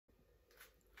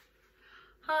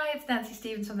Hi, it's Nancy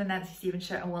Stevens from The Nancy Stevens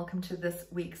Show and welcome to this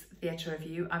week's theatre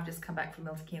review. I've just come back from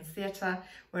Milton Keynes Theatre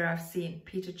where I've seen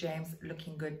Peter James'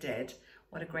 Looking Good Dead.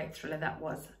 What a great thriller that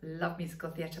was. Love musical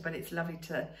theatre, but it's lovely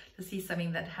to see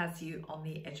something that has you on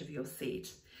the edge of your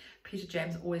seat. Peter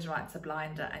James always writes a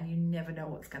blinder and you never know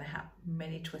what's going to happen.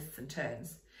 Many twists and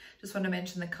turns. Just want to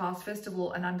mention the cast. First of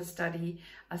all, an understudy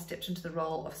stepped into the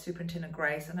role of Superintendent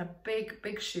Grace, and a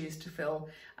big shoes to fill,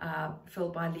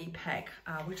 filled by Lee Peck,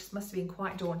 which must have been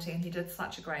quite daunting. He did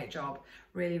such a great job.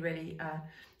 Really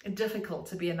difficult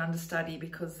to be an understudy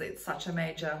because it's such a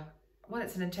major, well,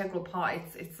 it's an integral part.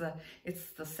 It's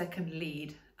the second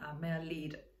lead, male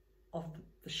lead of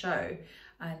the show,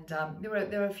 and there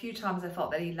were a few times I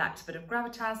felt that he lacked a bit of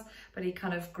gravitas, but he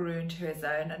kind of grew into his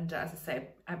own, and as I say,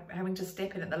 having to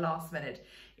step in at the last minute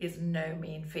is no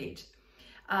mean feat.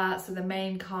 So the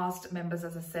main cast members,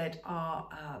 as I said, are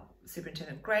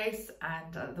Superintendent Grace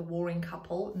and the warring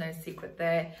couple, no secret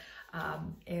there,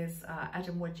 is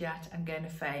Adam Woodyatt and Gaynor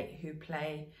Faye, who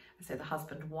play, I say, the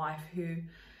husband and wife, who,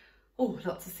 oh,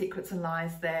 lots of secrets and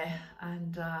lies there,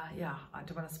 and yeah, I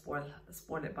don't want to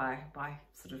spoil it by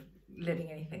sort of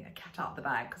letting anything, a cat out the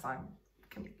bag, because I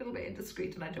can be a little bit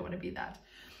indiscreet and I don't want to be that.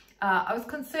 I was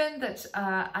concerned that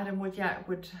Adam Woodyatt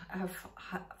would have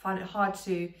found it hard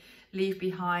to leave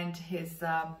behind his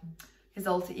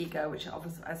alter ego, which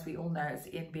obviously, as we all know,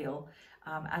 is Ian Beale.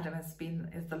 Adam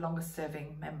is the longest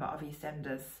serving member of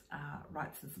EastEnders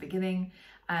right since the beginning,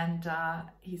 and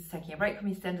he's taking a break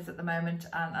from EastEnders at the moment,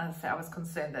 and as I say, I was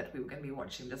concerned that we were going to be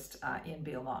watching just Ian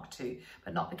Beale Mark II,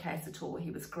 but not the case at all.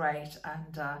 He was great,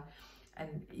 and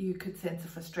you could sense the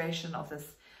frustration of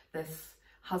this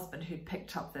husband who'd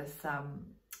picked up this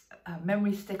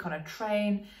memory stick on a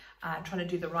train, trying to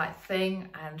do the right thing,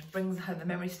 and brings home the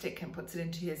memory stick and puts it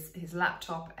into his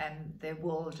laptop, and their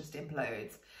world just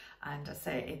implodes. And I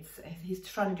say he's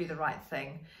trying to do the right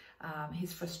thing.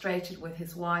 He's frustrated with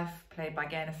his wife, played by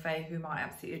Gaynor Faye, whom I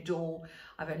absolutely adore.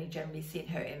 I've only generally seen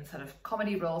her in sort of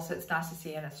comedy roles, so it's nice to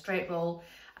see her in a straight role.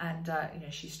 And you know,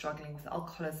 she's struggling with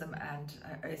alcoholism and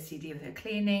OCD with her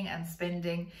cleaning and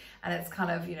spending, and it's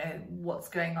kind of, you know, what's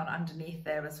going on underneath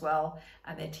there as well.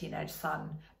 And their teenage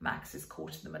son Max is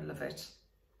caught in the middle of it.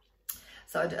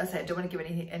 So I say I don't want to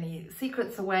give any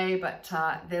secrets away, but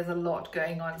there's a lot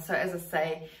going on. So as I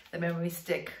say, the memory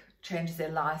stick changes their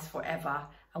lives forever,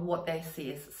 and what they see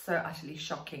is so utterly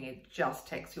shocking, it just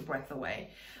takes your breath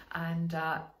away. And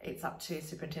it's up to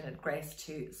Superintendent Grace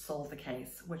to solve the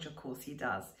case, which of course he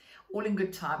does. All in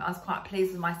good time. I was quite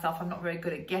pleased with myself. I'm not very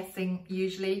good at guessing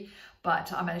usually,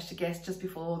 but I managed to guess just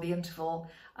before the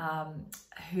interval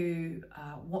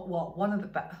one of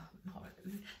the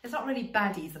it's not really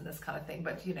baddies in this kind of thing,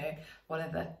 but you know, one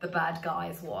of the bad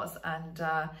guys was. And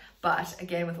but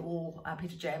again, with all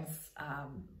Peter James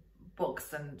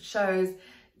books and shows,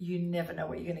 you never know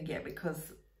what you're going to get,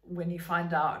 because when you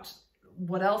find out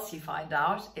what else you find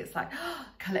out, it's like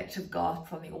collective gasp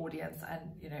from the audience, and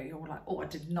you know, you're like, oh, I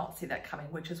did not see that coming,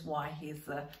 which is why he's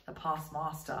the past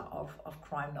master of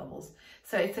crime novels.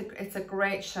 So it's a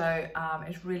great show.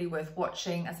 It's really worth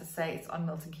watching. As I say, it's on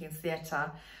Milton Keynes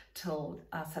Theatre till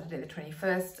Saturday the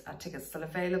 21st. Tickets still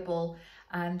available.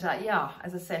 And yeah,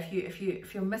 as I say,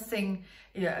 if you're missing,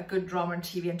 you know, a good drama on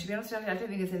TV, and to be honest with you, I don't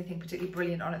think there's anything particularly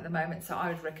brilliant on at the moment, so I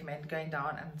would recommend going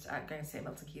down and going to see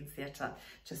Milton Keynes Theatre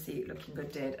to see Looking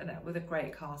Good Dead, and with a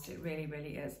great cast, it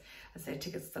really is. As I say,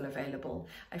 tickets still available.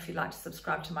 If you'd like to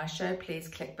subscribe to my show, please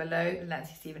click below, The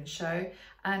Nancy Stevens Show,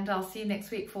 and I'll see you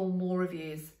next week for more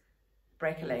reviews.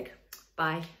 Break a leg.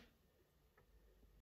 Bye.